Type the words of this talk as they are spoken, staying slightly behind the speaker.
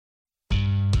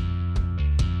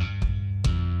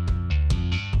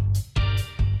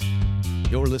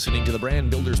You're listening to the Brand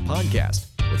Builders Podcast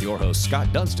with your hosts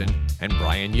Scott Dunstan and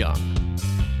Brian Young.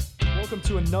 Welcome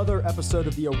to another episode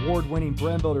of the award-winning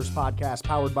Brand Builders Podcast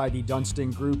powered by the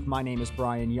Dunstan Group. My name is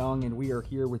Brian Young, and we are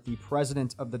here with the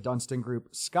president of the Dunstan Group,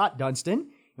 Scott Dunstan.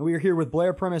 And we are here with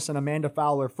Blair Primus and Amanda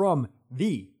Fowler from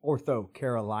the Ortho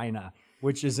Carolina,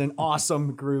 which is an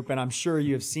awesome group, and I'm sure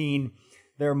you have seen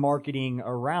their marketing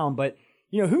around. But,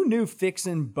 you know, who knew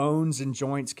fixing bones and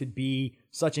joints could be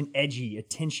such an edgy,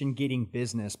 attention-getting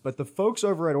business? But the folks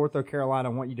over at Ortho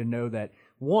Carolina want you to know that,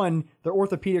 one, their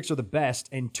orthopedics are the best,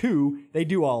 and two, they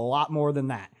do a lot more than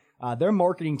that. Their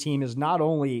marketing team is not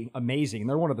only amazing,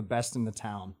 they're one of the best in the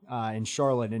town in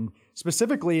Charlotte, and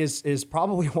specifically is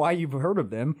probably why you've heard of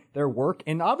them, their work,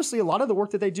 and obviously a lot of the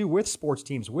work that they do with sports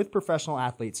teams, with professional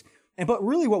athletes. But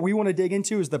really what we want to dig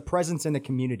into is the presence in the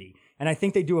community. And I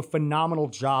think they do a phenomenal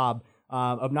job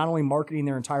of not only marketing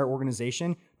their entire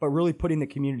organization, but really putting the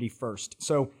community first.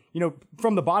 So, you know,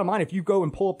 from the bottom line, if you go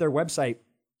and pull up their website,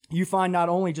 you find not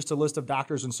only just a list of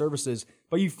doctors and services,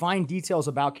 but you find details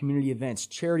about community events,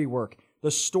 charity work,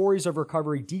 the stories of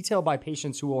recovery detailed by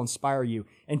patients who will inspire you.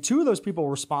 And two of those people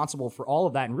responsible for all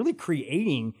of that and really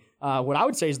creating what I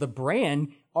would say is the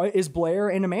brand is Blair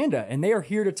and Amanda. And they are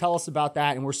here to tell us about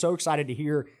that. And we're so excited to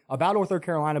hear about Ortho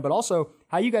Carolina, but also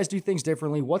how you guys do things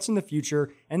differently, what's in the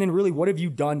future, and then really what have you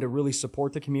done to really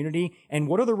support the community, and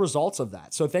what are the results of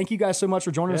that? So thank you guys so much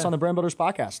for joining us on the Brand Builders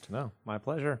Podcast. No, my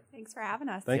pleasure. Thanks for having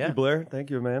us. Thank you, Blair. Thank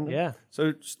you, Amanda. Yeah.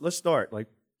 So let's start.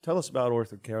 Tell us about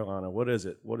Ortho Carolina. What is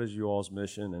it? What is you all's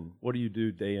mission, and what do you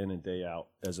do day in and day out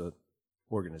as a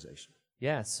organization?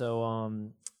 Yeah, so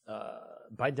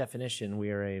by definition, we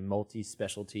are a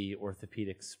multi-specialty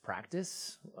orthopedics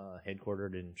practice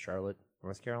headquartered in Charlotte,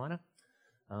 North Carolina.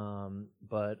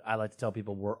 But I like to tell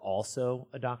people we're also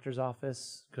a doctor's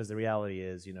office because the reality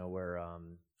is, you know, we're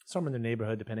somewhere in the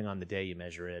neighborhood, depending on the day you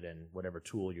measure it and whatever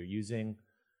tool you're using.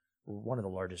 We're one of the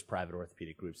largest private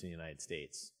orthopedic groups in the United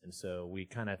States. And so we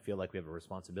kind of feel like we have a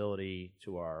responsibility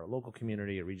to our local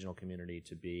community, a regional community,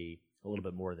 to be a little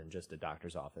bit more than just a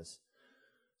doctor's office.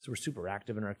 So we're super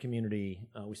active in our community.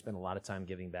 We spend a lot of time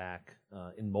giving back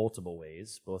in multiple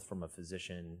ways, both from a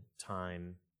physician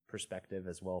time perspective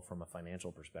as well from a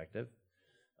financial perspective.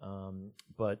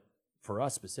 But for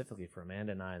us specifically, for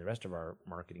Amanda and I and the rest of our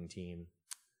marketing team,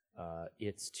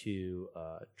 it's to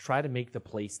try to make the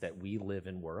place that we live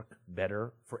and work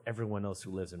better for everyone else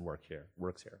who lives and works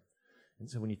here. And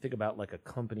so when you think about like a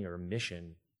company or a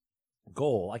mission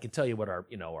goal, I can tell you what our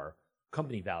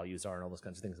company values are and all those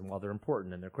kinds of things. And while they're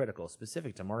important and they're critical,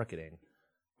 specific to marketing,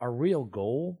 our real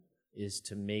goal is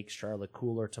to make Charlotte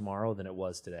cooler tomorrow than it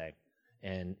was today.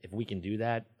 And if we can do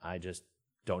that, I just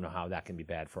don't know how that can be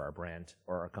bad for our brand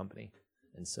or our company.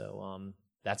 And so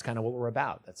that's kind of what we're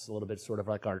about. That's a little bit sort of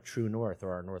like our true north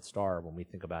or our North Star when we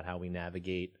think about how we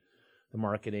navigate the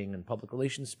marketing and public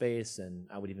relations space. And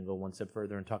I would even go one step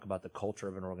further and talk about the culture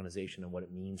of an organization and what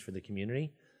it means for the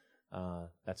community.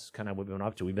 That's kind of what we've been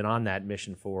up to. We've been on that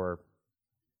mission for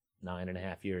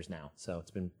 9.5 years now. So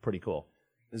it's been pretty cool.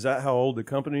 Is that how old the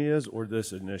company is, or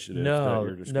this initiative that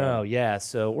you're describing? No, yeah.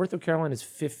 So Ortho Carolina is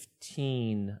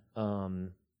 15,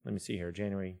 let me see here,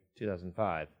 January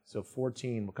 2005. So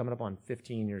 14, we're coming up on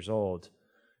 15 years old.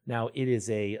 Now, it is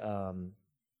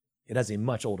it has a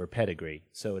much older pedigree.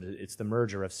 So it's the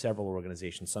merger of several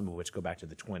organizations, some of which go back to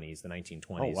the 20s, the 1920s.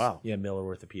 Oh, wow. Yeah, Miller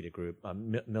Orthopedic Group,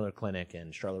 Miller Clinic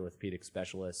and Charlotte Orthopedic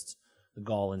Specialists, the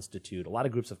Gall Institute. A lot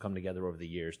of groups have come together over the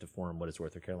years to form what is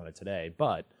Ortho Carolina today.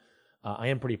 But I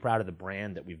am pretty proud of the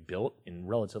brand that we've built in a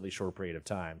relatively short period of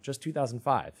time. Just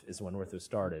 2005 is when Ortho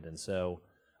started. And so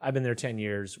I've been there 10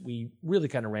 years. We really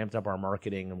kind of ramped up our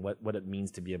marketing and what it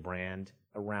means to be a brand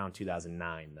around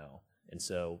 2009, though. And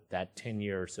so that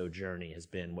 10-year or so journey has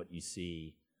been what you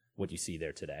see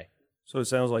there today. So it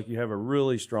sounds like you have a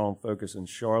really strong focus in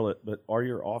Charlotte, but are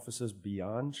your offices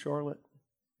beyond Charlotte,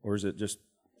 or is it just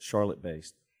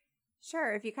Charlotte-based?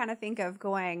 Sure. If you kind of think of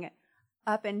going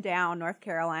up and down North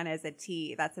Carolina as a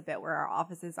T, that's a bit where our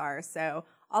offices are. So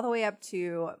all the way up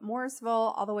to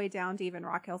Mooresville, all the way down to even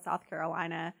Rock Hill, South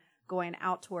Carolina, going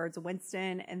out towards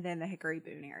Winston, and then the Hickory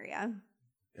Boone area.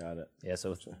 Got it. Yeah,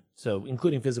 so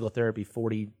including physical therapy,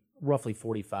 roughly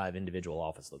 45 individual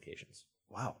office locations.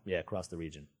 Wow. Yeah, across the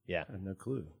region. Yeah. I had no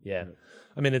clue. Yeah.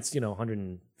 I mean, it's,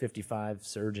 155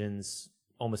 surgeons,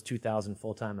 almost 2,000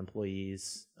 full-time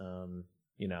employees,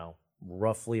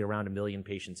 roughly around 1 million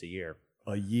patients a year.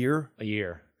 A year? A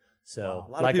year. So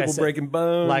A lot of people breaking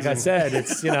bones. Like I said,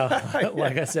 it's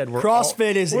like I said, we're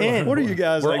CrossFit is in. What are you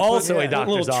guys? We're like, also putting a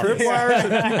doctor's little office.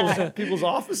 tripwires in people's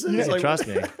offices. Yeah, Like, trust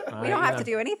me. We don't have to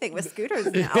do anything with scooters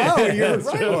now. Oh, you're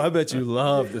right. Oh, I bet you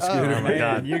love the scooter. Oh, my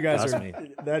God. You guys Trust are. me.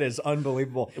 That is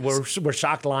unbelievable. We're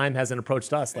shocked Lime hasn't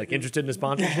approached us, like interested in a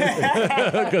sponsorship,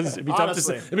 because it'd be tough to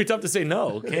say. Honestly. It'd be tough to say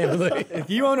no, candidly. If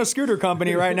you own a scooter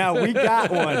company right now, we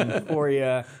got one for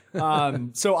you.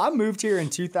 So I moved here in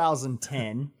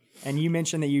 2010. And you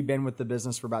mentioned that you've been with the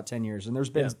business for about 10 years, and there's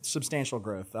been substantial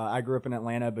growth. I grew up in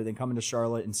Atlanta, but then coming to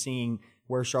Charlotte and seeing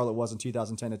where Charlotte was in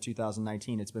 2010 to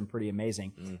 2019, it's been pretty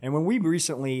amazing. And when we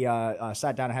recently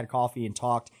sat down and had coffee and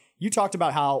talked, you talked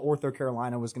about how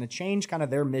OrthoCarolina was going to change kind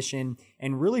of their mission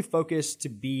and really focus to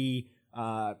be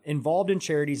involved in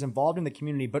charities, involved in the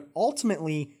community, but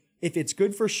ultimately, if it's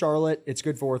good for Charlotte, it's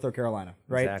good for OrthoCarolina,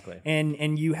 right? Exactly.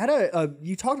 And you had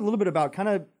you talked a little bit about kind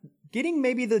of getting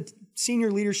maybe the senior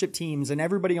leadership teams and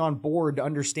everybody on board to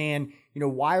understand,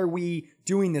 why are we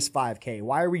doing this 5K?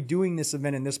 Why are we doing this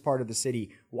event in this part of the city?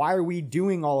 Why are we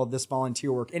doing all of this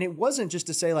volunteer work? And it wasn't just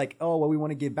to say like, oh, well, we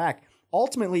want to give back.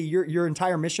 Ultimately, your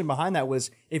entire mission behind that was,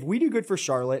 if we do good for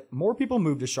Charlotte, more people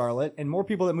move to Charlotte, and more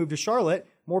people that move to Charlotte,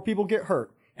 more people get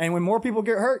hurt. And when more people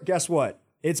get hurt, guess what?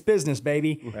 It's business,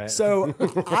 baby. Right. So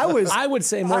I would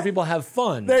say more people have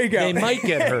fun. There you go. They might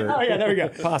get hurt. Oh yeah, there we go.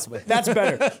 Possibly. That's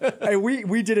better. Hey,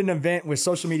 we did an event with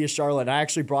Social Media Charlotte. I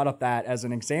actually brought up that as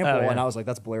an example, and I was like,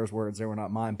 that's Blair's words. They were not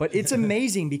mine. But it's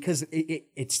amazing because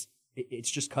it's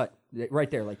just cut right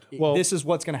there. Like this is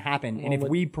what's going to happen. And if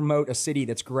we promote a city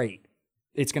that's great,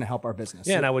 it's going to help our business.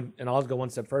 Yeah, and I'll go one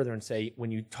step further and say,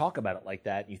 when you talk about it like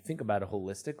that, you think about it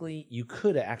holistically, you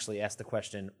could actually ask the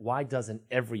question, why doesn't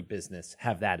every business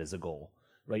have that as a goal,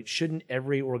 right? Shouldn't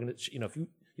every organization, if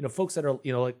you folks that are, like,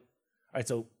 all right,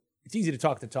 so it's easy to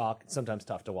talk, it's sometimes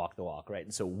tough to walk the walk, right?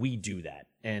 And so we do that,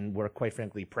 and we're quite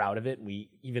frankly proud of it. We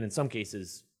even in some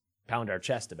cases pound our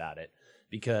chest about it,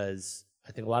 because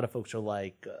I think a lot of folks are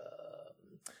like,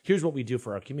 here's what we do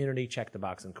for our community, check the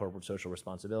box on corporate social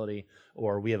responsibility,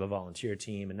 or we have a volunteer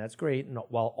team, and that's great. And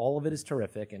while all of it is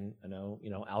terrific, and I know,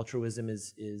 altruism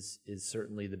is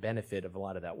certainly the benefit of a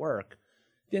lot of that work,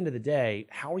 at the end of the day,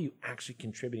 how are you actually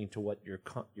contributing to what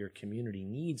your community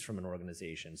needs from an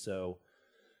organization? So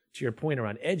to your point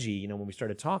around edgy, when we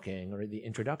started talking, or the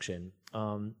introduction,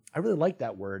 I really like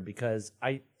that word, because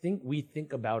I think we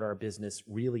think about our business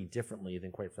really differently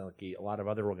than, quite frankly, a lot of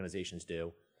other organizations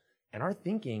do. And our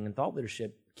thinking and thought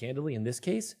leadership, candidly, in this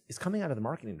case, is coming out of the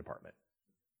marketing department,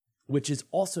 which is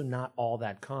also not all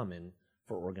that common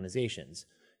for organizations.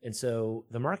 And so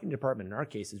the marketing department, in our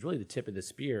case, is really the tip of the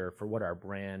spear for what our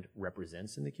brand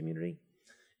represents in the community.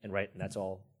 And that's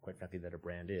all, quite frankly, that a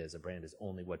brand is. A brand is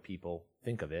only what people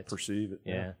think of it. Perceive it.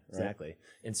 Yeah, exactly. Right.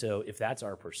 And so if that's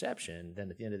our perception,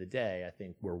 then at the end of the day, I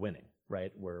think we're winning,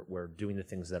 right? We're doing the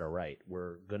things that are right.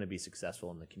 We're going to be successful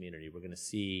in the community. We're going to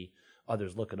see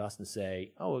others look at us and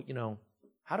say, oh,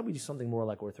 how do we do something more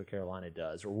like OrthoCarolina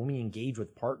does? Or when we engage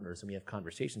with partners and we have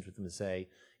conversations with them and say,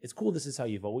 it's cool, this is how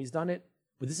you've always done it,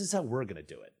 but this is how we're going to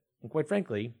do it. And quite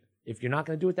frankly, if you're not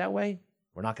going to do it that way,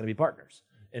 we're not going to be partners.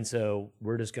 And so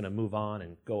we're just going to move on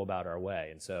and go about our way.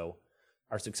 And so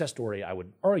our success story, I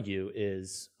would argue,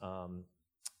 is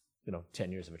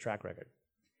 10 years of a track record.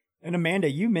 And Amanda,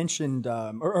 you mentioned,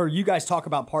 or you guys talk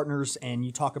about partners, and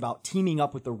you talk about teaming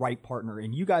up with the right partner,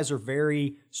 and you guys are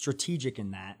very strategic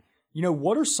in that.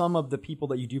 What are some of the people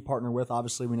that you do partner with?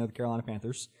 Obviously, we know the Carolina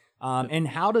Panthers. And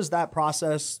how does that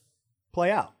process play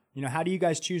out? How do you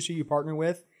guys choose who you partner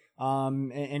with?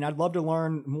 And I'd love to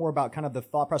learn more about kind of the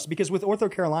thought process, because with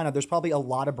OrthoCarolina, there's probably a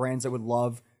lot of brands that would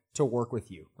love to work with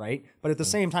you, right? But at the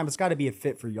same time, it's got to be a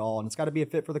fit for y'all, and it's got to be a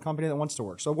fit for the company that wants to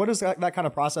work. So what is that kind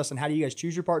of process, and how do you guys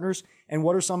choose your partners, and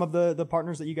what are some of the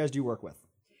partners that you guys do work with?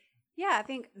 Yeah, I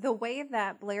think the way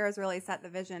that Blair has really set the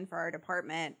vision for our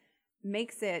department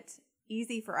makes it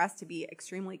easy for us to be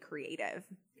extremely creative.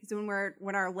 Because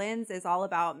when our lens is all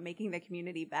about making the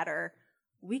community better,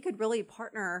 we could really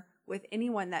partner with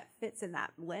anyone that fits in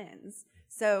that lens.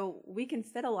 So we can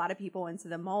fit a lot of people into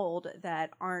the mold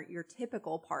that aren't your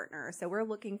typical partner. So we're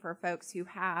looking for folks who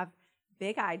have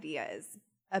big ideas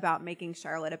about making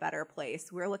Charlotte a better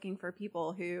place. We're looking for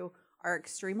people who are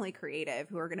extremely creative,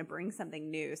 who are going to bring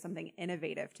something new, something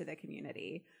innovative to the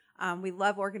community. We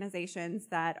love organizations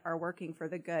that are working for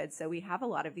the good. So we have a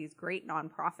lot of these great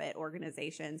nonprofit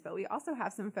organizations, but we also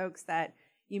have some folks that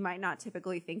you might not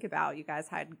typically think about. You guys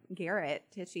had Garrett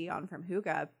Tichy on from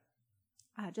Hygge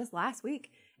just last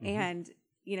week. Mm-hmm.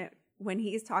 And, when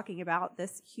he's talking about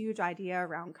this huge idea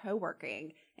around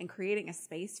co-working and creating a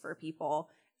space for people,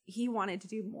 he wanted to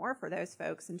do more for those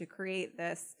folks and to create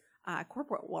this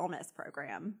corporate wellness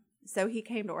program. So he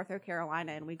came to Ortho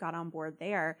Carolina and we got on board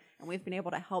there, and we've been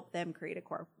able to help them create a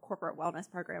corporate wellness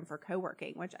program for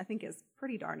co-working, which I think is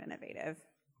pretty darn innovative.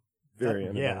 Very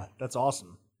innovative. Yeah, that's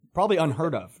awesome. Probably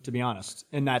unheard of, to be honest,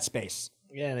 in that space.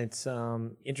 Yeah, and it's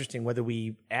interesting whether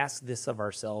we ask this of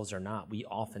ourselves or not. We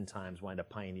oftentimes wind up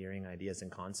pioneering ideas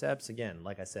and concepts. Again,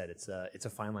 like I said, it's a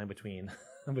fine line between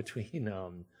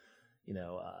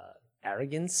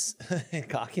arrogance and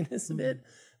cockiness a bit.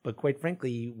 But quite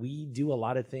frankly, we do a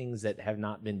lot of things that have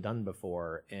not been done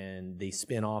before, and they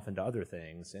spin off into other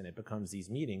things, and it becomes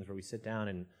these meetings where we sit down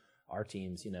and our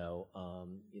teams,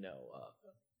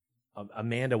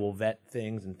 Amanda will vet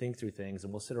things and think through things,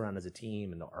 and we'll sit around as a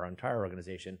team and our entire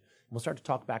organization, and we'll start to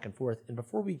talk back and forth. And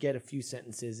before we get a few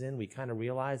sentences in, we kind of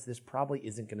realize this probably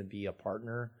isn't going to be a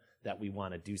partner that we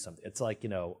want to do something. It's like,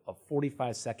 a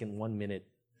 45-second, 1-minute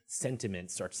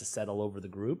sentiment starts to settle over the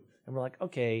group, and we're like,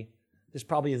 okay, this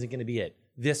probably isn't going to be it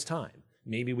this time.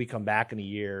 Maybe we come back in a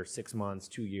year, 6 months,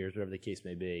 2 years, whatever the case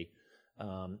may be.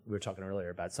 We were talking earlier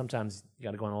about sometimes you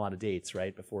got to go on a lot of dates,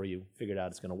 right, before you figure out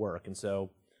it's going to work. And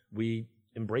so we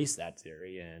embrace that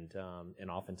theory, and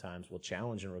oftentimes we'll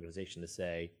challenge an organization to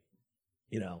say,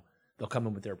 they'll come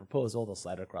in with their proposal, they'll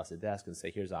slide it across the desk and say,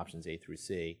 here's options A through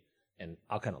C. And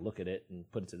I'll kind of look at it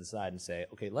and put it to the side and say,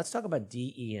 okay, let's talk about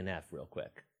D, E, and F real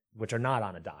quick, which are not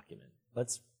on a document.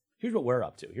 Here's what we're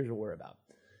up to. Here's what we're about.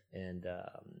 And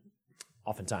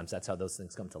oftentimes that's how those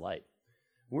things come to light.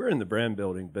 We're in the brand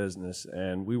building business,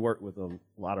 and we work with a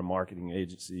lot of marketing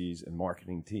agencies and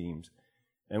marketing teams.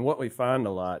 And what we find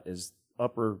a lot is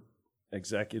upper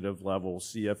executive level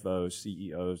CFOs,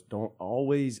 CEOs don't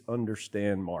always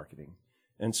understand marketing.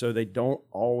 And so they don't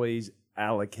always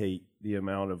allocate the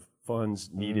amount of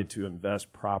funds needed to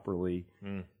invest properly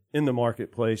in the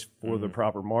marketplace for the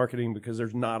proper marketing, because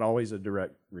there's not always a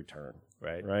direct return.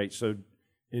 Right. So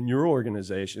in your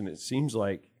organization, it seems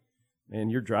like, man,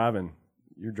 you're driving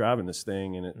this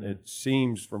thing, and it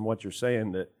seems from what you're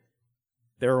saying that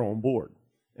they're on board.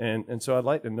 And so I'd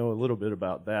like to know a little bit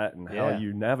about that and how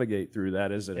you navigate through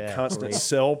that. Is it a constant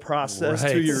sell process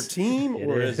to your team,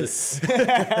 or is it? So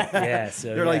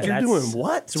they're like, you're doing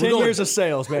what? So 10 years of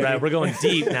sales, baby. Right, we're going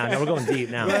deep now. No, we're going deep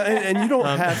now. And you don't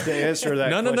have to answer that.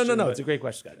 No. It's a great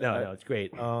question, Scott. No, it's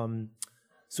great.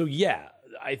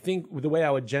 I think the way I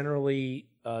would generally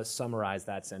summarize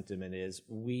that sentiment is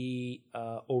we,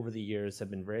 over the years,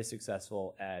 have been very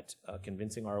successful at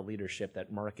convincing our leadership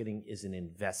that marketing is an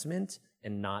investment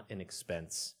and not an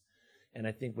expense. And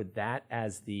I think with that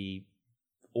as the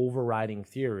overriding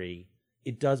theory,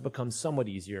 it does become somewhat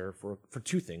easier for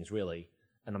two things, really.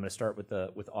 And I'm going to start with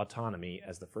autonomy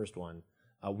as the first one.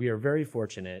 We are very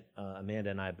fortunate, Amanda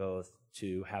and I both,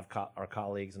 to have our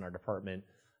colleagues in our department.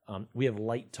 We have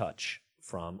light touch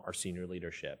from our senior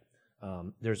leadership.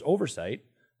 There's oversight,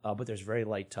 but there's very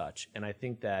light touch. And I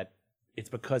think that it's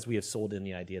because we have sold in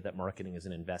the idea that marketing is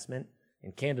an investment.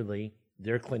 And candidly,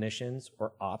 they're clinicians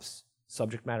or ops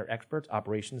subject matter experts,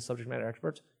 operations subject matter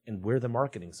experts, and we're the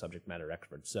marketing subject matter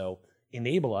experts. So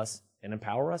enable us and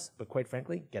empower us, but quite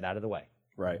frankly, get out of the way.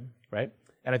 Right.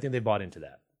 And I think they bought into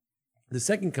that. The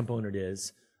second component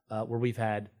is where we've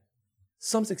had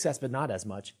some success, but not as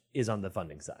much, is on the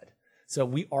funding side. So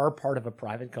we are part of a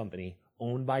private company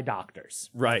owned by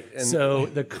doctors. Right. And so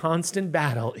the constant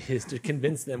battle is to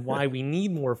convince them why we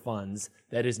need more funds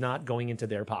that is not going into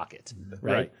their pocket,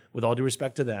 right? With all due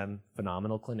respect to them,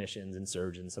 phenomenal clinicians and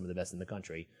surgeons, some of the best in the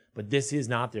country, but this is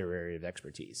not their area of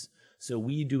expertise. So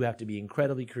we do have to be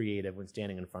incredibly creative when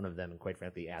standing in front of them and, quite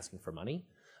frankly, asking for money,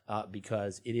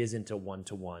 because it isn't a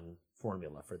one-to-one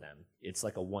formula for them. It's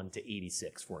like a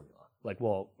 1-to-86 formula. Like,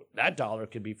 well, that dollar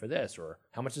could be for this, or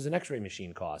how much does an x-ray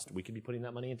machine cost? We could be putting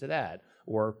that money into that.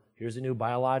 Or here's a new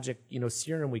biologic,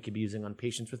 serum we could be using on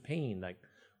patients with pain. Like,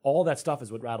 all that stuff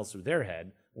is what rattles through their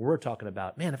head. We're talking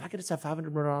about, man, if I could just have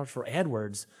 $500 million for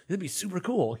AdWords, it'd be super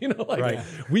cool.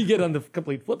 We get on the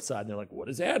complete flip side, and they're like, what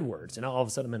is AdWords? And all of a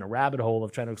sudden I'm in a rabbit hole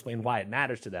of trying to explain why it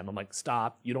matters to them. I'm like,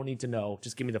 stop, you don't need to know.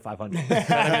 Just give me the 500.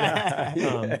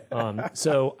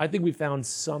 So I think we found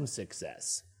some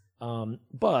success.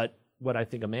 But what I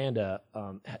think Amanda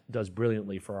does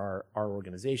brilliantly for our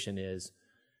organization is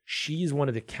she's one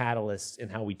of the catalysts in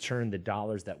how we turn the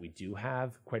dollars that we do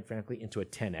have, quite frankly, into a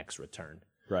 10x return.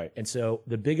 Right. And so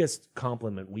the biggest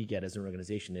compliment we get as an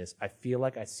organization is, I feel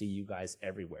like I see you guys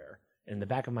everywhere. And in the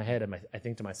back of my head, I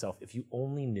think to myself, if you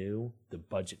only knew the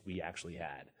budget we actually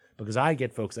had. Because I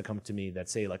get folks that come to me that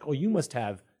say, like, oh, you must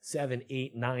have 7,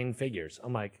 8, 9 figures.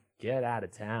 I'm like, get out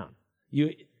of town.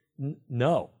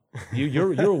 No.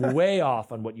 You're way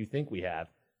off on what you think we have,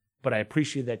 but I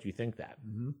appreciate that you think that.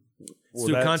 Well,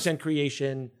 through content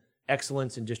creation,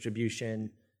 excellence in distribution,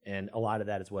 and a lot of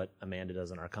that is what Amanda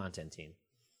does on our content team.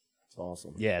 It's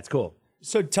awesome. Yeah, it's cool.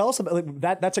 So tell us about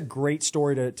that. That's a great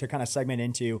story to kind of segment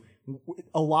into.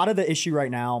 A lot of the issue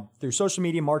right now through social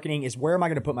media marketing is, where am I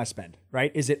going to put my spend,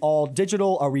 right? Is it all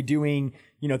digital? Are we doing,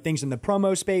 things in the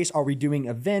promo space? Are we doing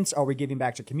events? Are we giving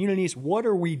back to communities? What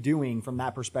are we doing from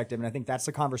that perspective? And I think that's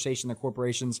the conversation that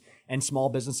corporations and small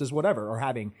businesses, whatever, are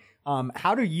having.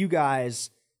 How do you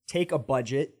guys take a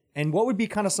budget, and what would be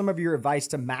kind of some of your advice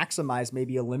to maximize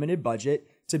maybe a limited budget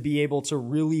to be able to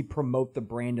really promote the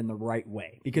brand in the right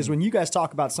way? Because when you guys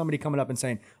talk about somebody coming up and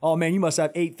saying, "Oh man, you must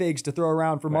have 8 figs to throw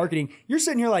around for marketing," you're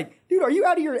sitting here like, "Dude, are you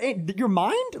out of your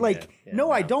mind?" Like, no,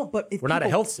 I don't. But if we're not a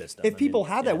health system. If people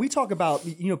have that, we talk about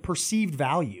perceived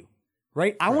value,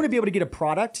 right? I want to be able to get a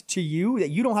product to you that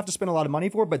you don't have to spend a lot of money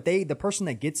for, but the person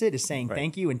that gets it is saying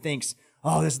thank you and thinks,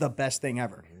 "Oh, this is the best thing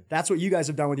ever." That's what you guys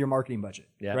have done with your marketing budget,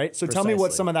 right? So tell me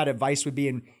what some of that advice would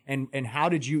be, and how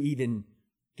did you even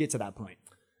get to that point?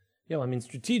 Yeah, well, I mean,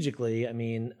 strategically, I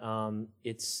think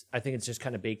it's just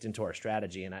kind of baked into our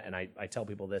strategy, and I tell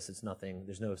people this: it's nothing.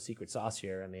 There's no secret sauce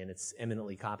here. I mean, it's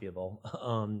eminently copyable.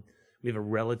 We have a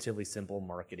relatively simple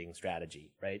marketing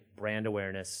strategy, right? Brand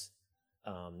awareness,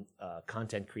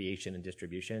 content creation and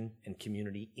distribution, and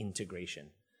community integration.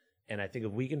 And I think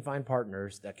if we can find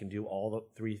partners that can do all of those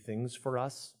three things for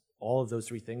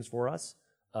us,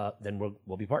 then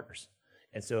we'll be partners.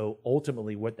 And so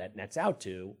ultimately what that nets out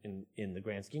to in the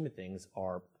grand scheme of things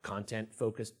are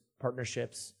content-focused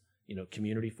partnerships,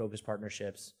 community-focused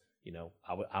partnerships.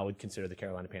 I would consider the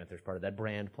Carolina Panthers part of that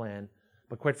brand plan.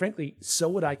 But quite frankly, so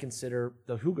would I consider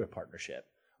the Hooger partnership,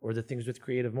 or the things with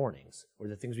Creative Mornings, or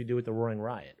the things we do with the Roaring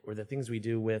Riot, or the things we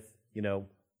do with,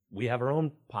 we have our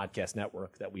own podcast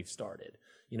network that we've started.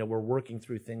 We're working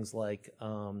through things like,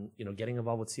 getting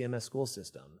involved with CMS school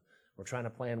system. We're trying to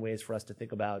plan ways for us to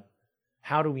think about,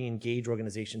 how do we engage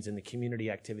organizations in the community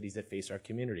activities that face our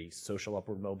community, social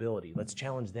upward mobility? Let's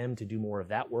challenge them to do more of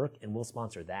that work, and we'll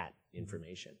sponsor that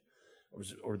information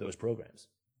or those programs.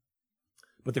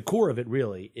 But the core of it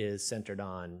really is centered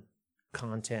on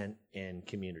content and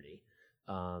community.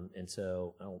 And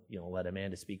so I'll let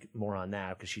Amanda speak more on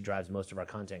that, because she drives most of our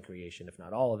content creation, if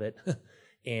not all of it.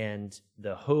 And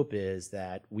the hope is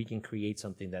that we can create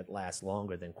something that lasts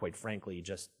longer than, quite frankly,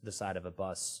 just the side of a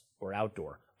bus or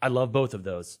outdoor. I love both of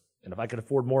those, and if I could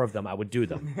afford more of them, I would do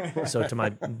them. So to my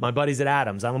buddies at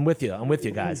Adams, I'm with you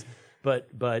guys.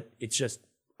 But it's just,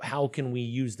 how can we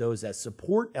use those as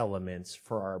support elements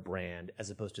for our brand as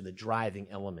opposed to the driving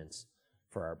elements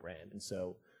for our brand? And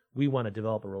so we want to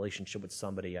develop a relationship with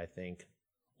somebody, I think,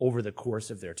 over the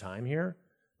course of their time here,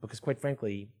 because quite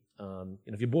frankly,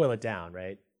 if you boil it down,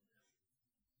 right,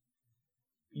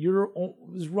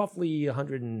 there's roughly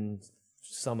 100 and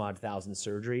some odd thousand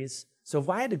surgeries. So if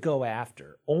I had to go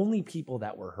after only people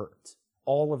that were hurt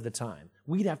all of the time,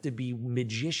 we'd have to be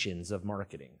magicians of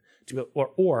marketing,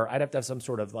 or I'd have to have some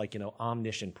sort of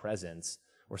omniscient presence,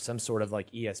 or some sort of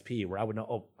ESP where I would know,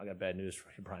 oh, I got bad news for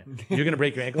you, Brian. You're going to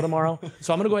break your ankle tomorrow.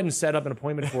 So I'm going to go ahead and set up an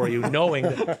appointment for you, knowing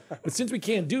that. But since we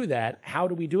can't do that, how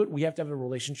do we do it? We have to have a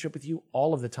relationship with you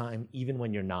all of the time, even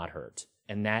when you're not hurt.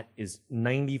 And that is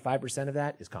 95% of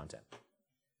that is content.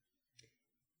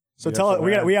 So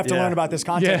we have to learn about this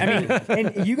content. Yeah. I mean,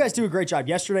 and you guys do a great job.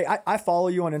 Yesterday, I follow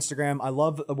you on Instagram. I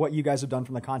love what you guys have done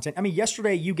from the content. I mean,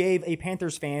 yesterday you gave a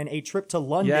Panthers fan a trip to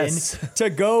London to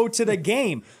go to the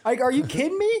game. Are you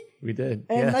kidding me? We did.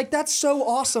 And that's so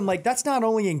awesome. That's not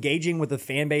only engaging with the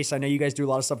fan base. I know you guys do a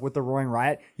lot of stuff with the Roaring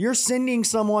Riot. You're sending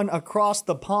someone across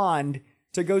the pond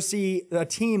to go see a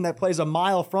team that plays a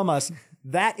mile from us.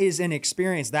 That is an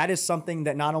experience. That is something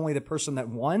that not only the person that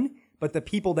won, but the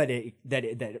people that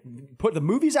put the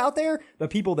movies out there, the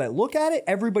people that look at it,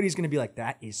 everybody's going to be like,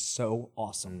 that is so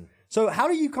awesome. So how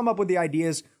do you come up with the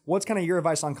ideas? What's kind of your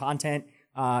advice on content?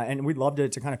 And we'd love to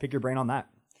kind of pick your brain on that.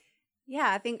 Yeah,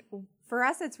 I think for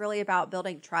us, it's really about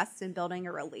building trust and building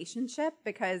a relationship,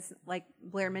 because like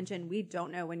Blair mentioned, we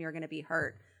don't know when you're going to be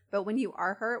hurt. But when you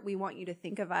are hurt, we want you to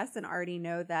think of us and already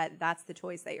know that that's the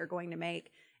choice that you're going to make.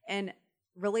 And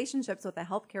relationships with a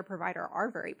healthcare provider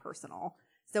are very personal.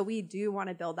 So we do want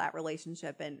to build that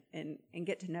relationship and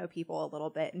get to know people a little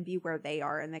bit and be where they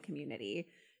are in the community.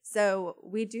 So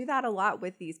we do that a lot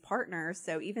with these partners.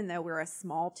 So even though we're a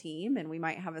small team and we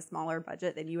might have a smaller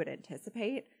budget than you would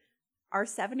anticipate, our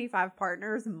 75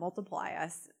 partners multiply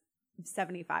us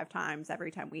 75 times every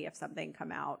time we have something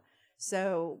come out.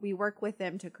 So we work with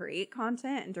them to create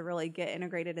content and to really get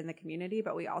integrated in the community,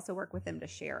 but we also work with them to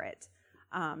share it.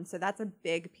 So that's a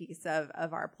big piece of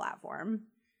our platform.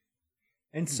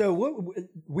 And so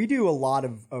we do a lot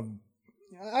of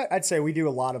I'd say we do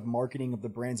a lot of marketing of the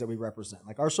brands that we represent.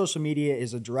 Like our social media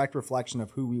is a direct reflection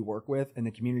of who we work with and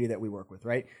the community that we work with,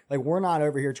 right? Like we're not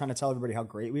over here trying to tell everybody how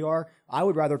great we are. I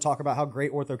would rather talk about how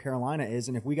great Ortho Carolina is.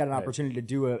 And if we got an opportunity to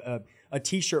do a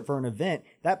t-shirt for an event,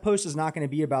 that post is not going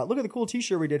to be about, look at the cool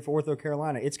t-shirt we did for Ortho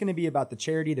Carolina. It's going to be about the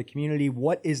charity, the community,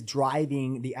 what is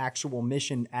driving the actual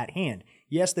mission at hand.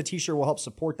 Yes, the t-shirt will help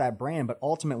support that brand, but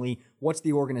ultimately, what's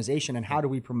the organization and how do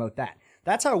we promote that?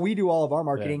 That's how we do all of our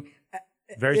marketing. Yeah.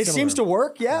 Very it similar. Seems to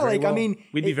work. Yeah. Very like, well, I mean,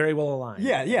 we'd be very well aligned.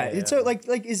 Yeah. And so like,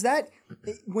 is that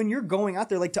when you're going out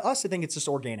there, like to us, I think it's just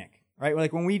organic, right?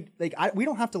 Like when we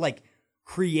don't have to like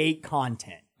create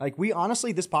content. Like we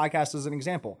honestly, this podcast is an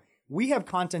example. We have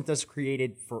content that's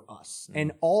created for us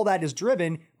and all that is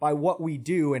driven by what we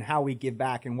do and how we give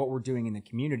back and what we're doing in the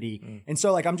community. And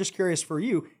so like, I'm just curious for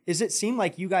you, does it seem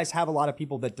like you guys have a lot of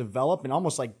people that develop and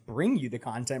almost like bring you the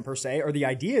content per se, or the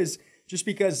ideas just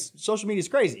because social media is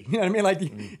crazy? You know what I mean? Like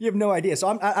you have no idea.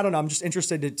 So I don't know. I'm just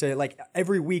interested to like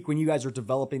every week when you guys are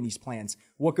developing these plans,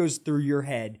 what goes through your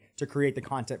head to create the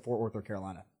content for Ortho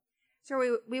Carolina?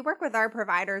 Sure, we work with our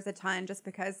providers a ton just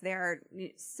because they're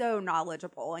so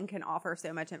knowledgeable and can offer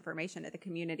so much information to the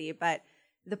community. But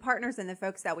the partners and the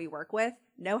folks that we work with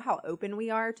know how open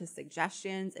we are to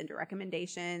suggestions and to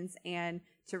recommendations and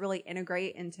to really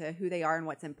integrate into who they are and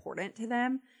what's important to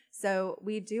them. So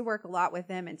we do work a lot with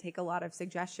them and take a lot of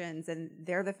suggestions, and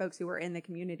they're the folks who are in the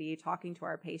community talking to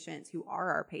our patients who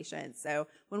are our patients. So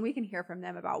when we can hear from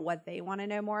them about what they want to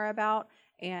know more about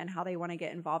and how they want to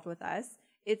get involved with us,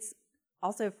 it's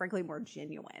also frankly more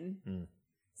genuine.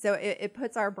 So it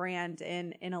puts our brand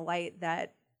in a light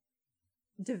that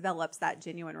develops that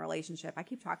genuine relationship. I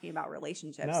keep talking about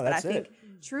relationships, but I think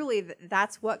truly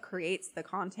that's what creates the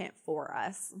content for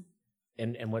us.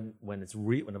 And when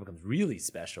it becomes really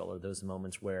special are those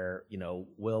moments where, you know,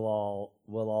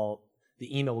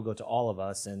 the email will go to all of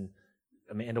us, and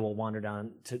Amanda will wander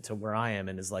down to where I am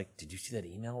and is like, did you see that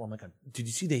email? Oh my God, did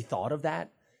you see they thought of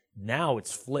that? Now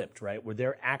it's flipped, right? Where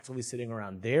they're actively sitting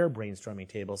around their brainstorming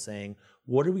table saying,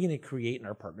 what are we going to create in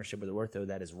our partnership with Ortho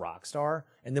that is rock star?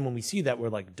 And then when we see that, we're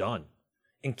like, done.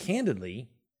 And candidly,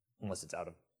 unless it's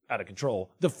out of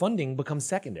control, the funding becomes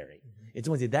secondary. It's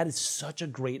only that is such a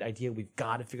great idea. We've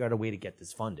got to figure out a way to get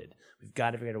this funded. We've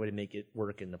got to figure out a way to make it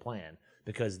work in the plan,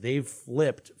 because they've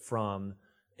flipped from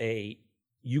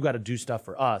you got to do stuff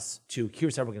for us to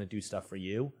here's how we're going to do stuff for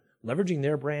you. Leveraging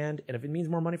their brand, and if it means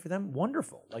more money for them,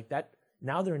 wonderful. Like that,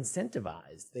 now they're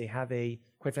incentivized. They have a,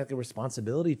 quite frankly,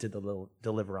 responsibility to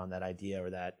deliver on that idea or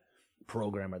that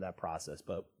program or that process.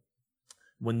 But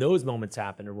when those moments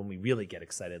happen, or when we really get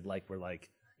excited, like we're like,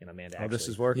 you know, Amanda, this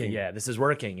is working. Yeah, this is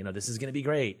working. You know, this is going to be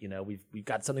great. You know, we've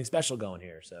got something special going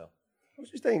here. So I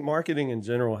just think marketing in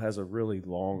general has a really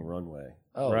long runway.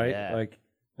 Oh, right? yeah. Like,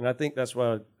 and I think that's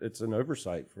why it's an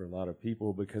oversight for a lot of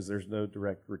people, because there's no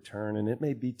direct return, and it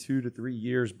may be 2 to 3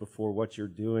 years before what you're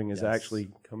doing is actually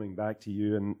coming back to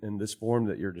you in this form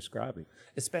that you're describing.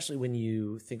 Especially when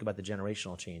you think about the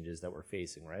generational changes that we're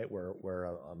facing, right? Where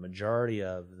a majority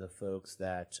of the folks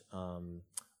that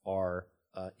are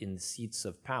in the seats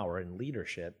of power and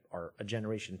leadership are a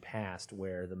generation past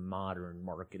where the modern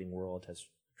marketing world has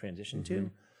transitioned to.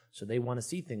 So they want to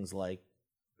see things like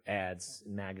ads,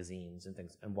 magazines, and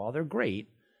things. And while they're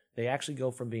great, they actually go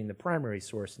from being the primary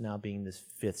source to now being this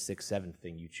 5th, 6th, 7th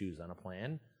thing you choose on a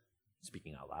plan.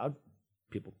 Speaking out loud,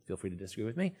 people feel free to disagree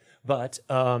with me. But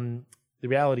the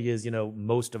reality is, you know,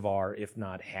 most of our, if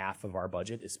not half of our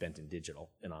budget is spent in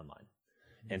digital and online.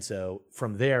 And so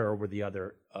from there are where the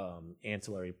other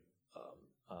ancillary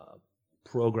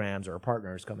programs or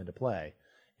partners come into play.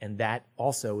 And that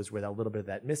also is where that little bit of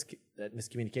that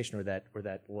miscommunication or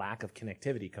that lack of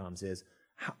connectivity comes, is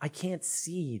I can't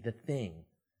see the thing.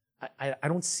 I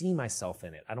don't see myself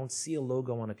in it. I don't see a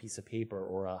logo on a piece of paper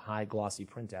or a high glossy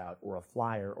printout or a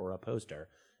flyer or a poster.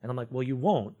 And I'm like, well, you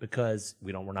won't, because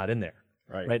we're not in there.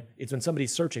 Right? It's when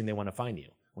somebody's searching, they want to find you.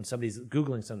 When somebody's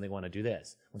Googling something, they want to do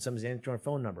this. When somebody's entering a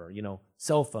phone number, you know,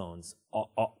 cell phones,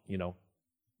 you know,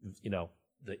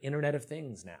 the Internet of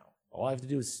Things now. All I have to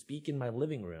do is speak in my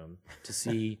living room to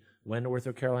see when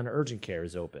Ortho Carolina Urgent Care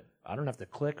is open. I don't have to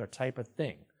click or type a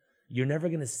thing. You're never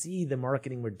going to see the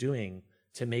marketing we're doing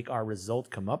to make our result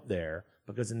come up there,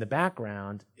 because in the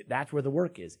background, that's where the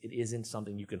work is. It isn't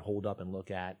something you can hold up and look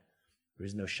at. There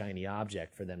is no shiny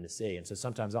object for them to see. And so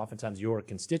oftentimes your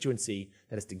constituency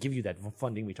that is to give you that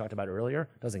funding we talked about earlier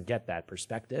doesn't get that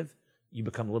perspective. You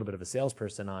become a little bit of a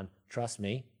salesperson on, trust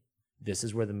me, this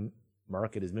is where the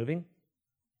market is moving.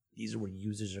 These are where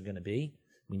users are going to be.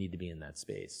 We need to be in that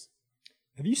space.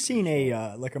 Have you seen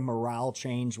a morale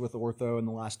change with Ortho in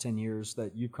the last 10 years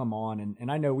that you've come on? And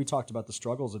I know we talked about the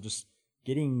struggles of just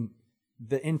getting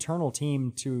the internal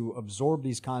team to absorb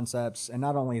these concepts, and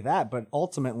not only that, but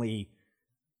ultimately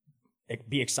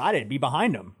be excited, be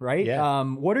behind them, right? Yeah.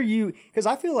 What are you, because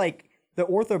I feel like the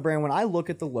Ortho brand, when I look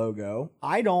at the logo,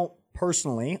 I don't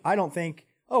think,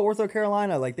 oh, Ortho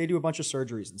Carolina, like they do a bunch of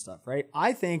surgeries and stuff, right?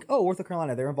 I think, oh, Ortho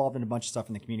Carolina, they're involved in a bunch of stuff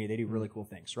in the community. They do really cool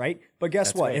things, right? But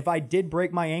guess what? great. If I did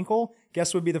break my ankle,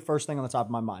 guess what would be the first thing on the top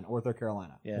of my mind? Ortho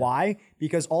Carolina. Yeah. Why?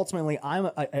 Because ultimately I'm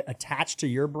attached to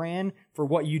your brand for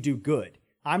what you do good.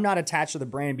 I'm not attached to the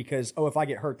brand because, oh, if I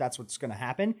get hurt, that's what's going to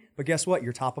happen. But guess what?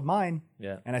 You're top of mind.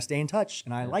 Yeah. And I stay in touch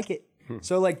and I like it.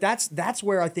 So like that's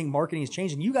where I think marketing is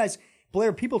changing. You guys,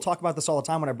 Blair, people talk about this all the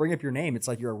time when I bring up your name. It's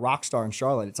like you're a rock star in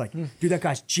Charlotte. It's like, dude, that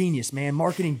guy's genius, man.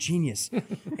 Marketing genius.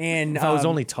 And If I was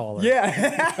only taller.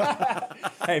 yeah.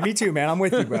 Hey, me too, man. I'm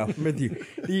with you, bro. I'm with you.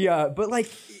 But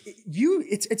like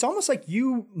it's almost like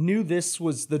you knew this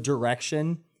was the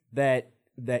direction that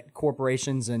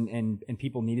corporations and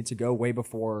people needed to go way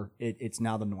before it's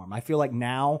now the norm. I feel like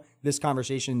now this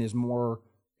conversation is more,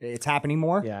 it's happening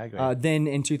more Yeah, I agree. than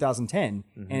in 2010.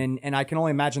 And I can only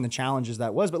imagine the challenges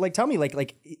that was. But like, tell me,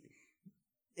 like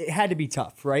it had to be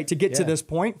tough, right? To get to Yeah. this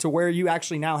point to where you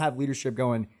actually now have leadership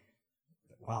going,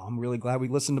 wow, I'm really glad we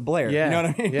listened to Blair. Yeah, You know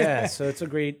what I mean? yeah. So it's a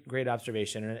great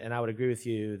observation, and I would agree with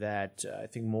you that I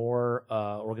think more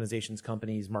organizations,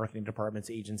 companies, marketing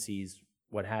departments, agencies,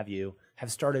 what have you, have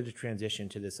started to transition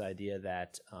to this idea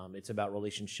that it's about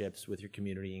relationships with your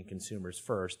community and consumers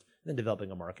first, and then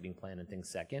developing a marketing plan and things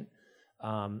second.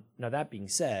 Now that being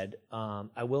said,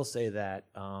 I will say that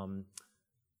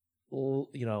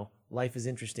life is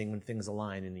interesting when things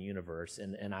align in the universe,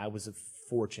 and I was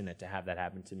fortunate to have that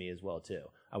happen to me as well too.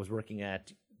 I was working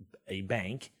at a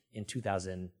bank in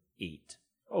 2008.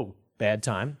 Oh, bad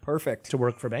time. Perfect. To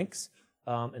work for banks.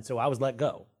 And so I was let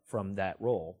go from that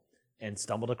role and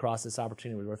stumbled across this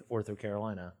opportunity with Ortho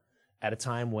Carolina at a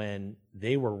time when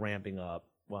they were ramping up.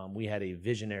 We had a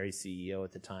visionary CEO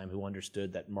at the time who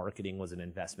understood that marketing was an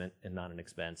investment and not an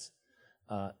expense.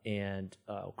 And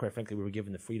quite frankly, we were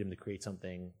given the freedom to create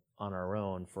something on our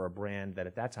own for a brand that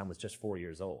at that time was just 4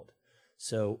 years old.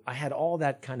 So I had all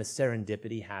that kind of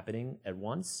serendipity happening at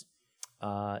once.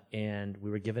 And we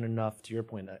were given enough, to your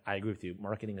point, I agree with you,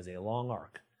 marketing is a long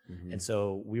arc. And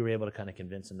so we were able to kind of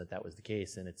convince them that that was the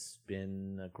case, and it's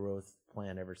been a growth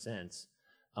plan ever since.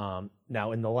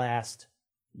 Now, in the last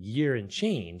year and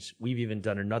change, we've even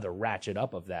done another ratchet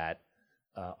up of that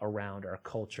around our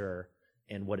culture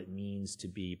and what it means to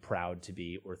be proud to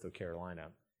be Ortho Carolina.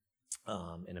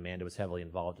 And Amanda was heavily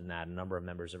involved in that. A number of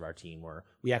members of our team were.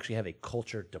 We actually have a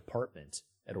culture department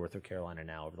at Ortho Carolina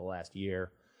now over the last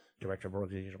year, director of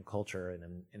organizational culture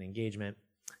and engagement.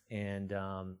 And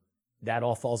that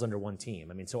all falls under one team.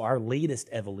 I mean, so our latest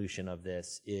evolution of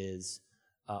this is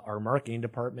our marketing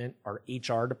department, our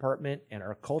HR department, and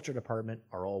our culture department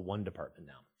are all one department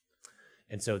now.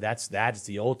 And so that's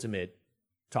the ultimate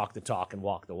talk the talk and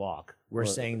walk the walk. We're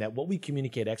saying that what we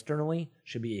communicate externally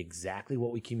should be exactly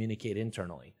what we communicate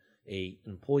internally. An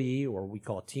employee, or we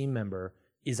call a team member,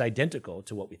 is identical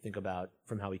to what we think about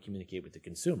from how we communicate with the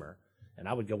consumer. And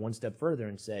I would go one step further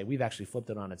and say we've actually flipped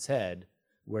it on its head,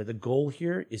 where the goal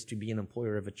here is to be an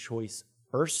employer of a choice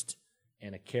first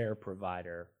and a care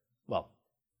provider. Well,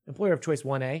 employer of choice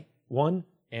 1A,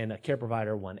 and a care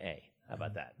provider 1A. How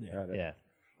about that? Yeah.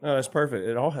 No, that's perfect.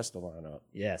 It all has to line up.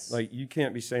 Yes. Like, you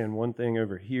can't be saying one thing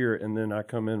over here and then I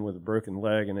come in with a broken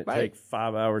leg and it Right. take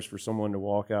 5 hours for someone to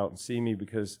walk out and see me,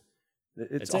 because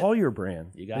it's That's all it. your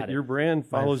brand. You got it. Your brand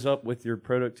follows up with your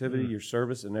productivity, your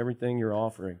service, and everything you're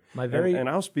offering. And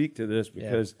I'll speak to this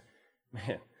because,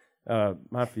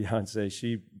 my fiance,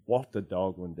 she walked the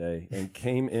dog one day and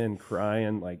came in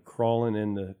crying, like crawling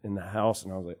in the house,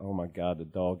 and I was like, "Oh my God, the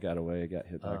dog got away, got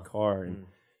hit by a car," and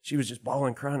she was just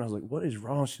bawling, crying. I was like, "What is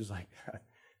wrong?" She was like, "I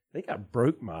think I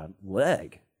broke my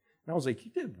leg." And I was like,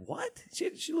 "You did what?"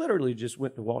 She literally just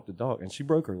went to walk the dog, and she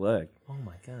broke her leg. Oh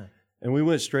my God. And we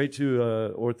went straight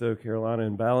to Ortho Carolina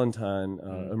in Ballantyne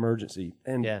emergency.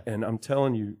 And I'm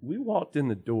telling you, we walked in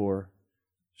the door,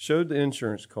 showed the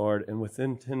insurance card, and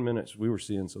within 10 minutes, we were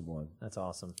seeing someone. That's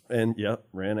awesome. And,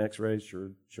 ran x-rays,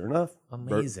 sure enough.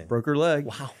 Amazing. Broke her leg.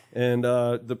 Wow. And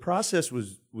the process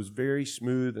was very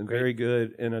smooth and very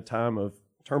good in a time of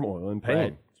turmoil and pain.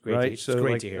 Right. It's great to- it's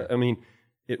great to hear. I mean,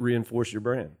 it reinforced your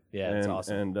brand. Yeah, it's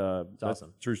awesome. And It's that's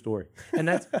awesome. True story. And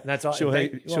that's all. She'll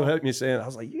help me saying, I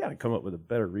was like, you got to come up with a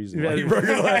better reason why Yeah, you broke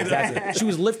your leg. exactly. She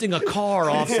was lifting a car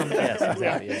off some. Yes,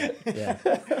 exactly.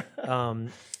 Yeah.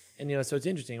 And so it's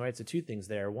interesting, right? So two things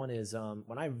there. One is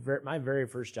when my very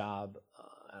first job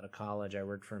out of college, I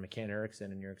worked for McCann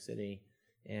Erickson in New York City,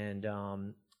 and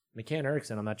McCann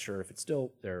Erickson, I'm not sure if it's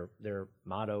still their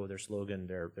motto, their slogan,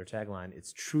 their tagline.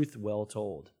 It's truth well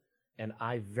told. And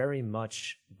I very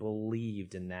much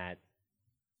believed in that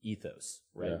ethos,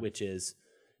 right? Yeah. Which is,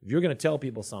 if you're going to tell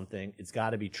people something, it's got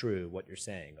to be true what you're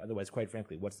saying. Otherwise, quite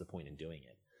frankly, what's the point in doing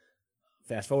it?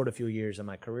 Fast forward a few years in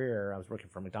my career, I was working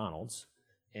for McDonald's,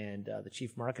 and the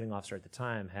chief marketing officer at the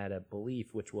time had a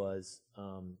belief, which was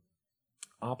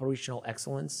operational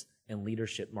excellence and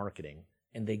leadership marketing,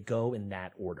 and they go in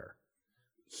that order.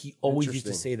 He always used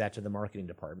to say that to the marketing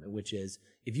department, which is,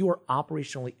 if you are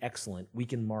operationally excellent, we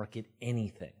can market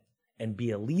anything and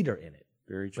be a leader in it.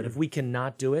 Very true. But if we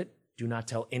cannot do it, do not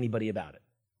tell anybody about it.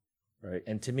 Right.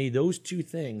 And to me, those two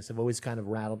things have always kind of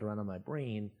rattled around in my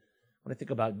brain when I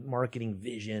think about marketing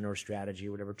vision or strategy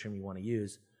or whatever term you want to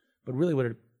use. But really what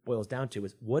it boils down to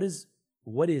is, what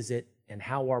is it and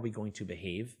how are we going to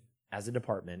behave as a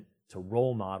department to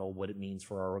role model what it means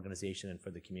for our organization and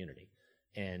for the community?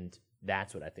 And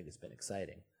that's what I think has been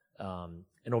exciting.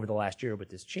 And over the last year with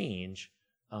this change,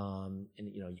 and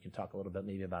you can talk a little bit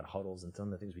maybe about huddles and some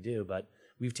of the things we do, but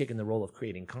we've taken the role of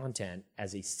creating content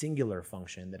as a singular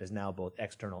function that is now both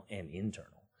external and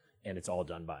internal, and it's all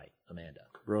done by Amanda.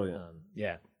 Brilliant.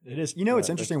 Yeah, It is. It's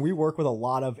interesting. We work with a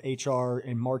lot of HR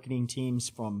and marketing teams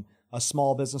from a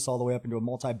small business all the way up into a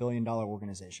multi-billion-dollar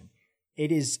organization.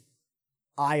 It is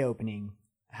eye-opening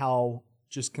how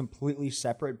just completely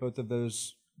separate both of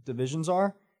those divisions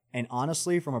are. And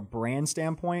honestly, from a brand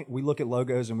standpoint, we look at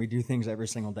logos and we do things every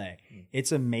single day.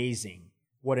 It's amazing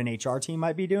what an HR team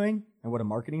might be doing and what a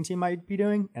marketing team might be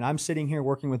doing. And I'm sitting here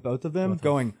working with both of them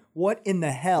going, what in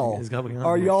the hell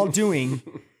are y'all doing?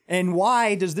 And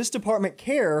why does this department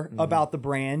care about the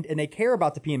brand, and they care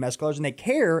about the PMS colors, and they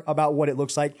care about what it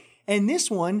looks like? And this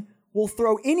one will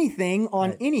throw anything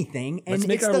on anything. And let's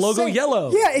make it's our the logo same. yellow.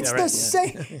 Yeah, it's the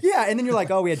same. Yeah, and then you're like,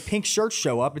 oh, we had pink shirts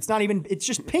show up. It's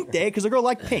just pink day because the girl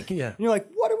liked pink. Yeah. And you're like,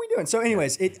 what are we doing? So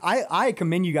anyways, I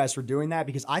commend you guys for doing that,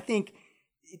 because I think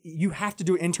you have to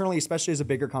do it internally, especially as a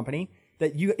bigger company,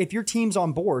 that if your team's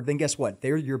on board, then guess what?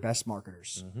 They're your best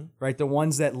marketers, right? The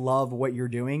ones that love what you're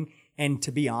doing. And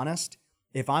to be honest,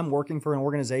 if I'm working for an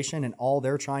organization and all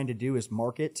they're trying to do is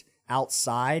market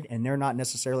outside, and they're not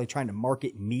necessarily trying to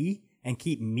market me and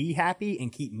keep me happy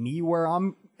and keep me where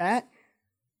I'm at,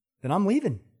 then I'm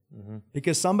leaving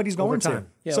because somebody's going to.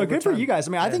 Yeah, so over good for time. you guys.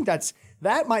 I mean, I think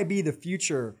that might be the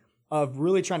future of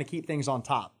really trying to keep things on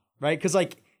top, right? Because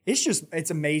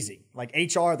it's amazing. Like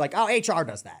HR, HR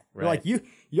does that. Right. You're like,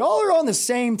 y'all are on the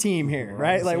same team here,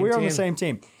 right? Like we're on the same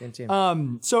team. Same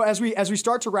team. So as we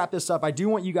start to wrap this up, I do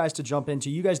want you guys to jump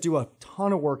into, you guys do a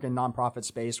ton of work in nonprofit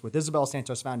space with Isabel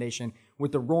Santos Foundation,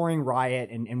 with the Roaring Riot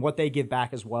and what they give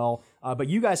back as well. But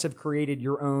you guys have created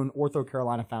your own Ortho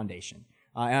Carolina Foundation.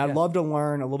 And I'd love to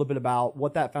learn a little bit about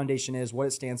what that foundation is, what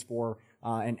it stands for,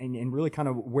 and really kind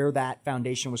of where that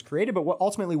foundation was created. But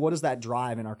what does that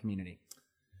drive in our community?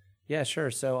 Yeah,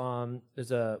 sure. So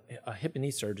there's a hip and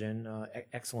knee surgeon,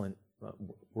 excellent,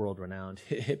 world-renowned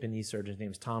hip and knee surgeon. His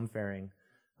name is Tom Faring.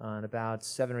 And about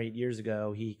 7 or 8 years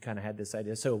ago, he kind of had this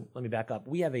idea. So let me back up.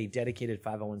 We have a dedicated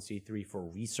 501c3 for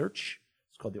research.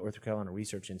 It's called the Ortho Carolina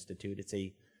Research Institute. It's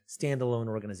a standalone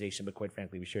organization, but quite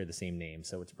frankly, we share the same name,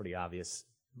 so it's pretty obvious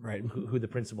who the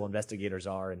principal investigators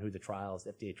are and who the trials,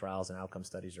 FDA trials and outcome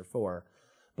studies are for.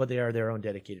 But they are their own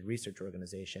dedicated research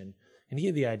organization. And he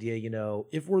had the idea,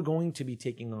 if we're going to be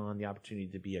taking on the opportunity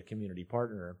to be a community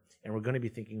partner, and we're going to be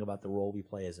thinking about the role we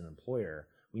play as an employer,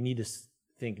 we need to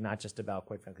think not just about,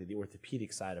 quite frankly, the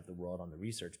orthopedic side of the world on the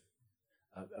research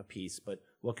piece, but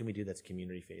what can we do that's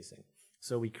community facing?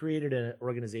 So we created an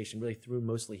organization really through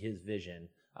mostly his vision.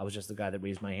 I was just the guy that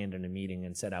raised my hand in a meeting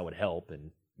and said I would help,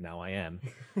 and now I am.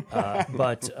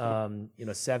 But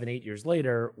 7-8 years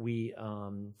later, we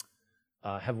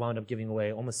have wound up giving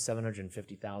away almost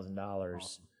 $750,000,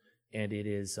 awesome. And it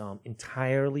is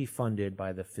entirely funded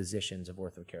by the physicians of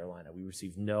Ortho Carolina. We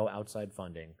receive no outside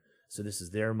funding, so this is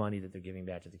their money that they're giving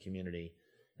back to the community.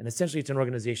 And essentially, it's an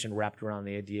organization wrapped around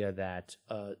the idea that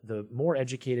the more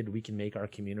educated we can make our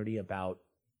community about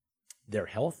their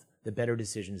health, the better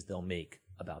decisions they'll make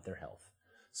about their health.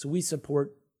 So we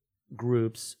support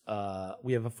groups.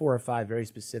 We have 4 or 5 very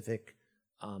specific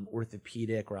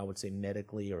orthopedic, or I would say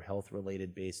medically or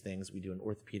health-related based things. We do an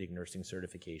orthopedic nursing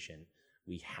certification.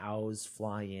 We house,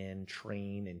 fly in,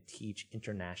 train, and teach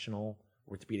international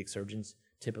orthopedic surgeons,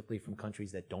 typically from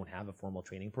countries that don't have a formal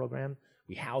training program.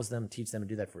 We house them, teach them, and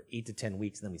do that for 8 to 10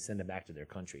 weeks, and then we send them back to their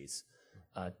countries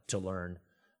to learn.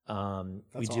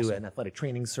 We do awesome. an athletic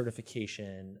training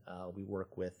certification. We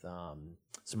work with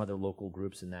some other local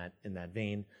groups in that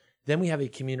vein. Then we have a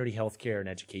community healthcare and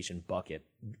education bucket,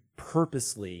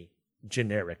 purposely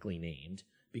generically named,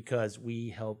 because we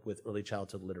help with early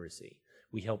childhood literacy.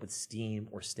 We help with STEAM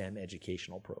or STEM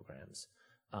educational programs.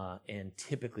 And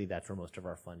typically that's where most of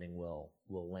our funding will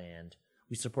land.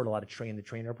 We support a lot of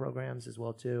train-the-trainer programs as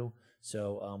well, too.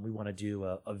 So we want to do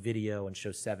a video and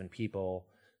show 7 people,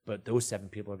 but those 7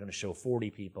 people are going to show 40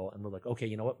 people. And we're like, okay,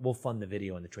 you know what? We'll fund the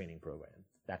video and the training program,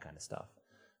 that kind of stuff.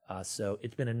 So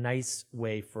it's been a nice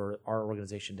way for our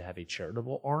organization to have a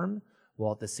charitable arm,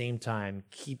 while at the same time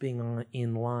keeping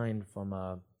in line from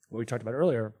what we talked about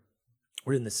earlier.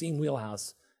 We're in the same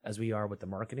wheelhouse as we are with the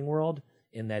marketing world,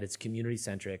 in that it's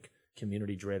community-centric,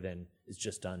 community-driven. It's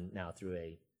just done now through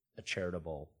a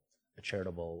charitable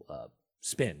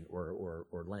spin or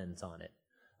lens on it.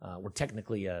 We're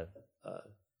technically a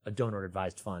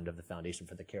donor-advised fund of the Foundation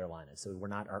for the Carolinas, so we're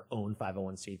not our own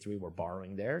 501c3. We're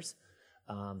borrowing theirs.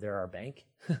 They're our bank,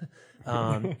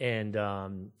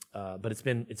 but it's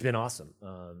been awesome.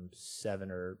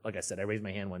 Like I said, I raised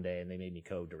my hand one day and they made me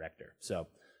co-director. So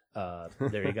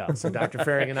there you go. So Dr.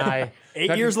 Ferring and I,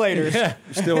 8 years later, You're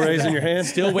still raising your hand?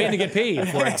 still waiting to get paid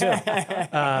for it too.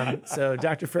 So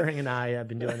Dr. Ferring and I have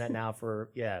been doing that now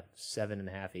for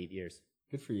 7.5, 8 years.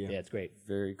 good for you. Yeah, it's great.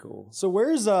 Very cool. So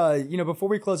where's before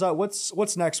we close out,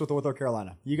 what's next with Ortho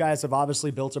Carolina? You guys have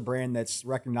obviously built a brand that's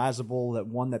recognizable,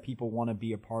 that people want to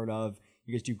be a part of.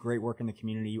 You guys do great work in the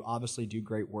community. You obviously do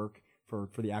great work for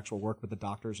the actual work with the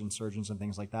doctors and surgeons and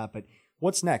things like that. But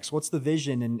what's next? What's the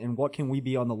vision, and what can we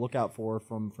be on the lookout for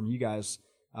from you guys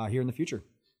here in the future?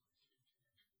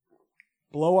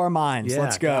 Blow our minds. Yeah,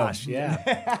 Let's go. Gosh,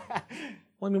 yeah.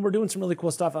 Well, I mean, we're doing some really cool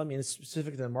stuff. I mean,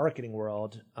 specific to the marketing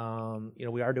world,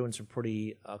 we are doing some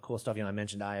pretty cool stuff. I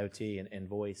mentioned IoT and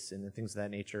voice and things of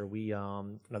that nature. We,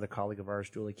 another colleague of ours,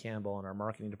 Julie Campbell, in our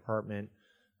marketing department,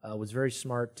 was very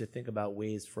smart to think about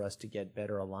ways for us to get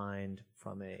better aligned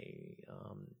from a,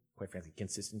 quite frankly,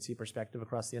 consistency perspective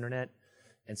across the internet.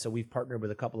 And so we've partnered with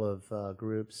a couple of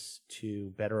groups to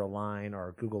better align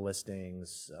our Google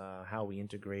listings, how we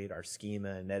integrate our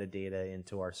schema and metadata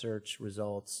into our search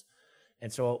results.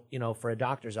 And so, for a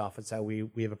doctor's office,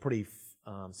 we have a pretty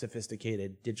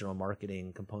sophisticated digital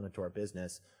marketing component to our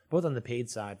business, both on the paid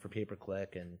side for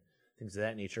pay-per-click and things of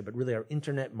that nature, but really our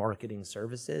internet marketing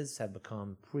services have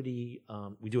become pretty,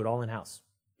 we do it all in-house,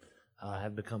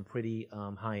 have become pretty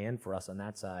high-end for us on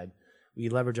that side. We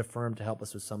leverage a firm to help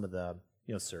us with some of the,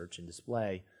 search and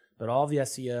display, but all the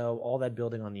SEO, all that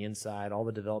building on the inside, all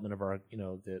the development of our,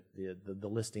 the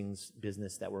listings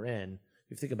business that we're in, if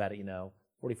you think about it,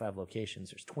 45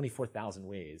 locations, there's 24,000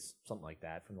 ways, something like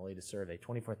that from the latest survey,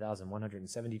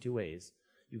 24,172 ways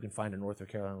you can find a North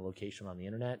Carolina location on the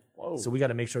internet. Whoa. So we got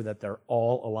to make sure that they're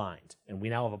all aligned. And we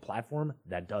now have a platform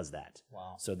that does that.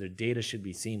 Wow. So their data should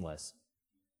be seamless.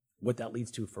 What that leads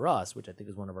to for us, which I think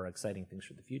is one of our exciting things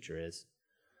for the future, is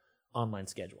online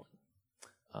scheduling.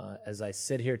 As I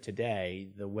sit here today,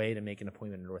 the way to make an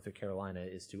appointment in North Carolina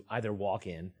is to either walk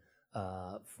in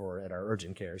at our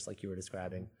urgent cares, like you were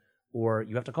describing, or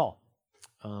you have to call.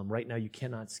 Right now, you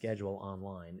cannot schedule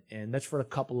online, and that's for a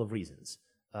couple of reasons.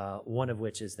 One of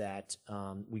which is that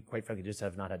we, quite frankly, just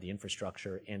have not had the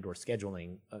infrastructure and/or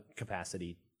scheduling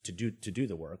capacity to do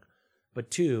the work. But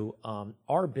two,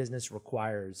 our business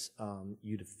requires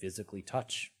you to physically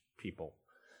touch people,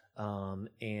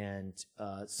 and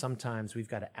sometimes we've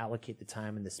got to allocate the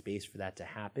time and the space for that to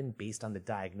happen based on the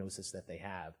diagnosis that they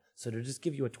have. So to just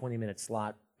give you a 20-minute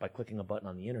slot by clicking a button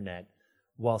on the internet,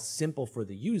 while simple for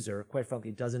the user, quite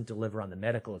frankly, doesn't deliver on the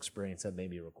medical experience that may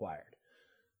be required.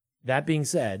 That being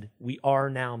said, we are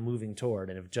now moving toward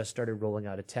and have just started rolling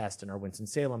out a test in our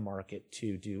Winston-Salem market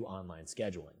to do online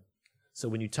scheduling. So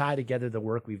when you tie together the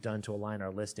work we've done to align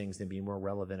our listings and be more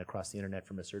relevant across the internet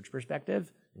from a search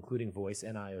perspective, including voice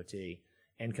and IoT,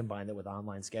 and combine that with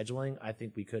online scheduling, I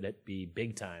think we could be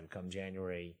big time come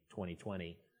January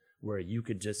 2020, where you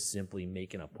could just simply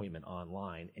make an appointment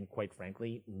online and, quite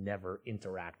frankly, never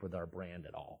interact with our brand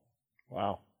at all.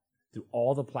 Wow. Through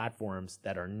all the platforms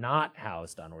that are not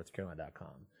housed on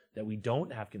NorthCarolina.com, that we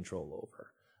don't have control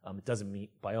over. It doesn't mean,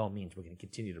 by all means, we're going to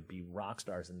continue to be rock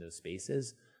stars in those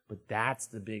spaces, but that's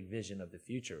the big vision of the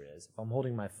future is. If I'm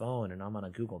holding my phone and I'm on a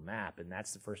Google map and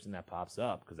that's the first thing that pops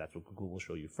up, because that's what Google will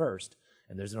show you first,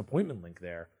 and there's an appointment link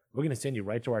there, we're going to send you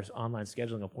right to our online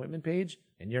scheduling appointment page,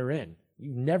 and you're in.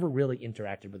 You've never really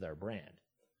interacted with our brand,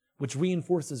 which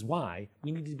reinforces why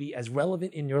we need to be as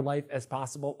relevant in your life as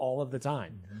possible all of the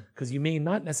time. Because you may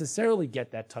not necessarily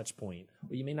get that touch point,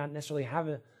 or you may not necessarily have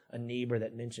a neighbor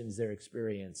that mentions their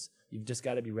experience. You've just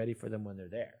got to be ready for them when they're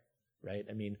there, right?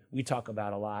 I mean, we talk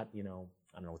about a lot, I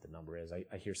don't know what the number is.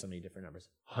 I hear so many different numbers.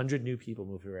 100 new people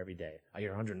move here every day. I hear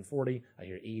 140, I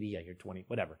hear 80, I hear 20,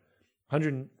 whatever.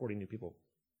 140 new people.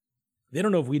 They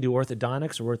don't know if we do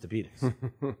orthodontics or orthopedics.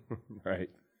 Right.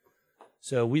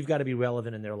 So we've got to be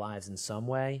relevant in their lives in some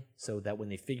way so that when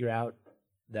they figure out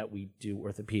that we do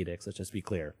orthopedics, let's just be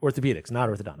clear, orthopedics, not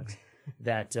orthodontics,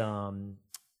 that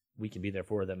we can be there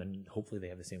for them, and hopefully they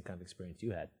have the same kind of experience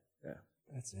you had. Yeah.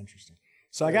 That's interesting.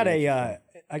 So I got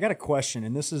a question,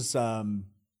 and this is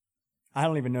I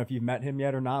don't even know if you've met him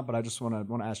yet or not, but I just want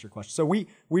to ask your question. So we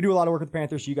do a lot of work with the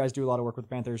Panthers. You guys do a lot of work with the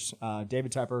Panthers.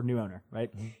 David Tepper, new owner,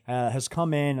 right, has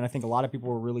come in, and I think a lot of people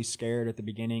were really scared at the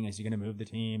beginning. Is he going to move the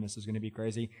team? This is going to be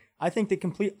crazy. I think the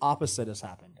complete opposite has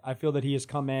happened. I feel that he has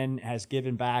come in, has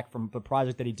given back from the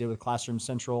project that he did with Classroom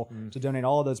Central to donate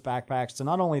all of those backpacks to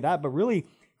not only that, but really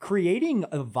creating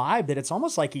a vibe that it's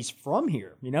almost like he's from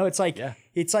here. You know, it's like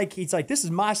this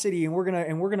is my city, and we're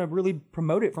gonna really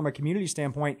promote it from a community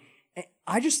standpoint.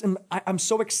 I'm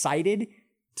so excited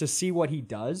to see what he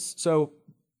does. So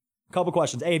a couple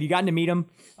questions. Have you gotten to meet him?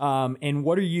 And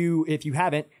if you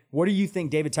haven't, what do you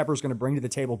think David Tepper is going to bring to the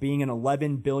table, being an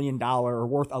 $11 billion or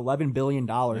worth $11 billion?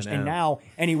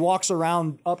 And he walks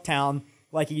around uptown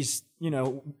like he's,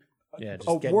 a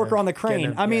worker on the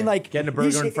crane. Getting a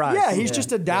burger and fries. Yeah, he's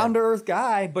just a down-to-earth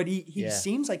guy, but he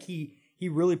seems like he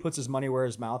really puts his money where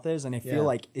his mouth is, and I feel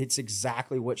like it's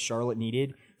exactly what Charlotte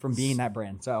needed from being that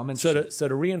brand. So I'm interested. So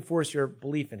to reinforce your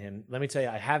belief in him, let me tell you,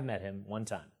 I have met him one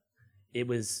time. It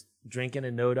was drinking a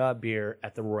Noda beer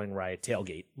at the Roaring Riot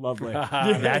tailgate. Lovely.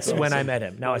 That's when I met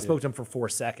him. Now I spoke to him for 4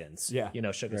 seconds. Yeah.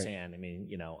 Shook his hand. I mean,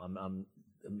 I'm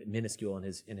minuscule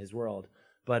in his world.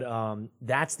 But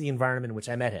that's the environment in which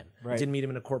I met him. Right. I didn't meet him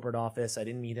in a corporate office. I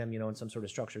didn't meet him, in some sort of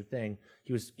structured thing.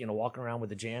 He was, walking around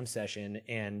with a jam session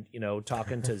and,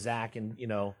 talking to Zach and,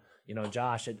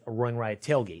 Josh at a Roaring Riot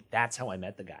tailgate. That's how I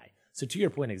met the guy. So to your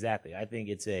point exactly, I think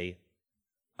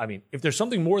if there's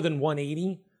something more than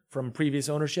 180 from previous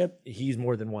ownership, he's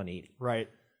more than 180. Right.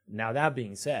 Now, that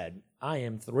being said, I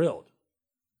am thrilled,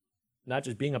 not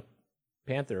just being a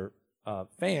Panther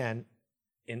fan,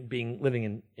 and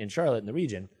living in Charlotte in the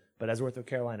region, but as Ortho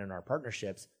Carolina in our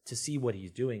partnerships, to see what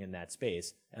he's doing in that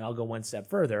space. And I'll go one step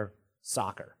further,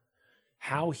 soccer.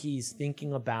 How he's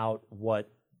thinking about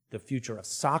what the future of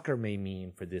soccer may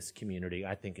mean for this community,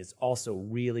 I think is also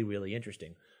really, really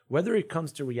interesting. Whether it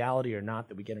comes to reality or not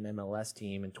that we get an MLS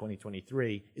team in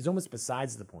 2023 is almost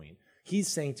besides the point. He's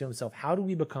saying to himself, how do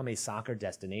we become a soccer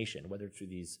destination, whether through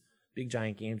these big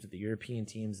giant games with the European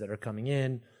teams that are coming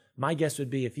in? My guess would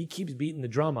be if he keeps beating the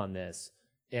drum on this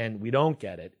and we don't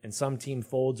get it and some team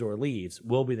folds or leaves,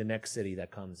 we'll be the next city that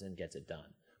comes and gets it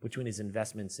done. Between his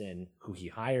investments in who he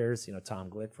hires, Tom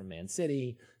Glick from Man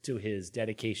City, to his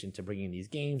dedication to bringing these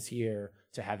games here,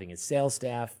 to having his sales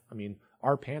staff. I mean,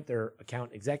 our Panther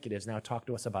account executives now talk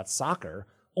to us about soccer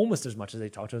almost as much as they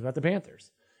talk to us about the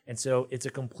Panthers. And so it's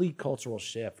a complete cultural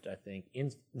shift, I think,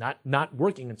 in not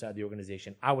working inside the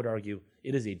organization. I would argue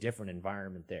it is a different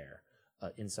environment there.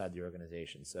 Inside the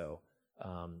organization. So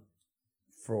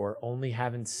for only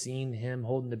having seen him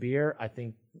holding the beer, I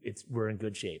think we're in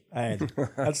good shape.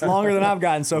 That's longer than I've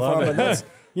gotten so far. But that's,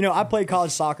 I played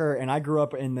college soccer, and I grew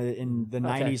up in the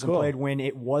 90s and played when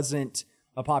it wasn't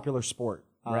a popular sport.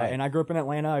 Right. And I grew up in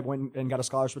Atlanta. I went and got a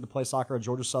scholarship to play soccer at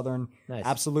Georgia Southern. Nice.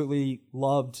 Absolutely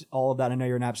loved all of that. I know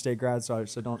you're an App State grad, so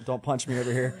don't punch me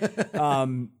over here.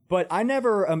 But I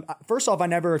never, first off, I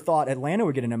never thought Atlanta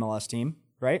would get an MLS team.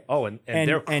 Right? Oh, and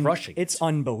they're crushing it. It's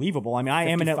unbelievable. I mean, I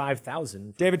am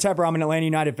 55,000. David Tepper, I'm an Atlanta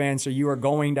United fan, so you are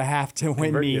going to have to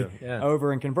win me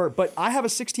over and convert. But I have a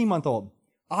 16-month-old.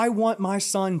 I want my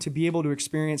son to be able to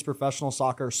experience professional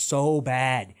soccer so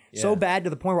bad. Yeah. So bad to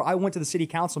the point where I went to the city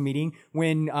council meeting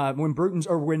when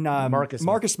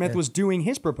Marcus Smith was doing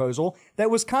his proposal. That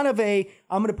was kind of I'm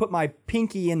going to put my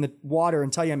pinky in the water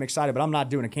and tell you I'm excited, but I'm not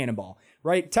doing a cannonball.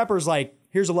 Right? Tepper's like,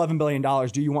 here's $11 billion.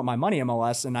 Do you want my money,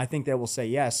 MLS? And I think they will say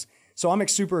yes. So I'm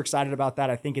super excited about that.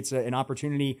 I think it's an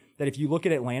opportunity that if you look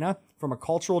at Atlanta from a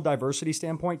cultural diversity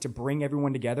standpoint to bring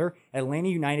everyone together, Atlanta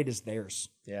United is theirs.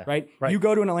 Yeah. Right? You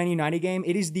go to an Atlanta United game,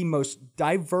 it is the most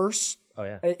diverse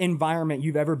environment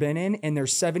you've ever been in. And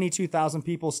there's 72,000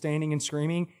 people standing and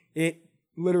screaming. It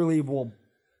literally will...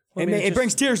 It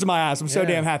brings tears to my eyes. I'm so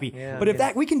damn happy. Yeah, but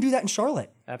if we can do that in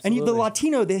Charlotte. Absolutely. And the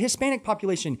Latino, the Hispanic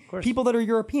population, people that are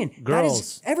European. Girls. That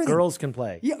is everything. Girls can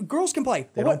play. Yeah, girls can play.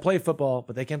 They don't play football,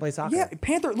 but they can play soccer. Yeah,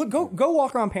 Panther, look, go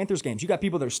walk around Panthers games. You got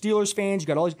people that are Steelers fans. You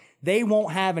got all these. They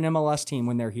won't have an MLS team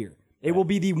when they're here. It will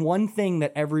be the one thing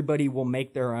that everybody will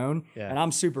make their own, and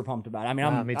I'm super pumped about it. I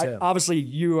mean, me too. Obviously,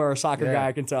 you are a soccer guy,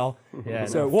 I can tell. Yeah,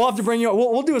 so we'll have to bring you.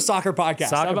 We'll do a soccer podcast.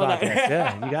 Soccer podcast.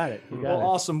 Yeah, you got it.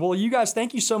 Awesome. Well, you guys,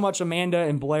 thank you so much, Amanda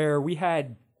and Blair. We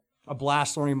had a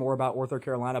blast learning more about Ortho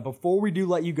Carolina. Before we do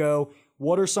let you go,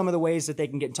 what are some of the ways that they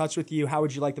can get in touch with you? How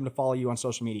would you like them to follow you on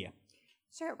social media?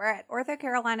 Sure. We're at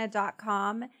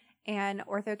orthocarolina.com and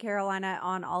Ortho Carolina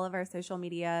on all of our social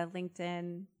media,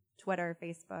 LinkedIn, Twitter,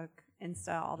 Facebook,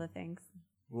 Insta, all the things.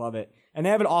 Love it. And they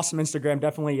have an awesome Instagram.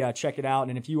 Definitely check it out.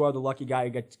 And if you are the lucky guy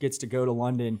who gets to go to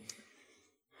London,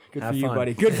 good Have for you, fun.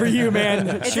 buddy. Good for you, man.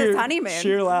 It's his honeymoon.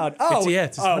 Cheer loud. Oh,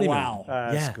 It's his honeymoon. Wow.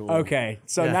 That's Yeah. cool. Okay.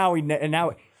 So Yeah. now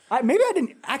maybe I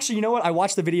didn't actually. You know what? I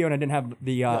watched the video and I didn't have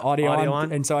the audio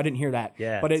on, and so I didn't hear that.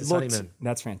 Yeah, but it it's his looked. honeymoon.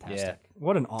 That's fantastic. Yeah.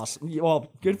 What an awesome.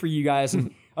 Well, good for you guys.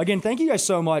 And again, thank you guys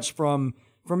so much from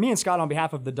me and Scott on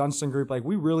behalf of the Dunston Group. Like,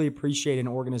 we really appreciate an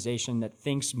organization that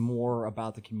thinks more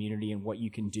about the community and what you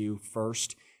can do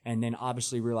first, and then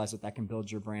obviously realize that can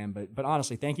build your brand. But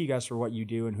honestly, thank you guys for what you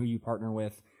do and who you partner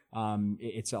with.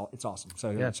 It's awesome. So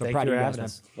Yeah, so thank proud you of you for guys, having man.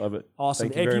 us. Love it. Awesome.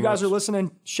 Thank you If very you guys much. are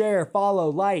listening, share, follow,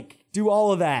 like, do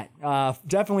all of that.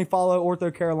 Definitely follow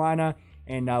Ortho Carolina,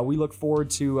 and we look forward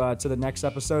to the next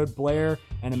episode. Blair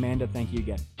and Amanda, thank you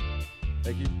again.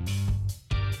 Thank you.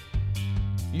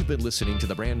 You've been listening to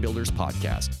the Brand Builders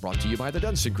Podcast, brought to you by the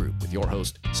Dunston Group with your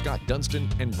host, Scott Dunston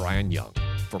and Brian Young.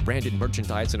 For branded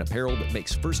merchandise and apparel that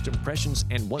makes first impressions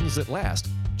and ones that last,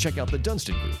 check out the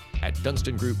Dunston Group at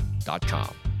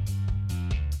dunstongroup.com.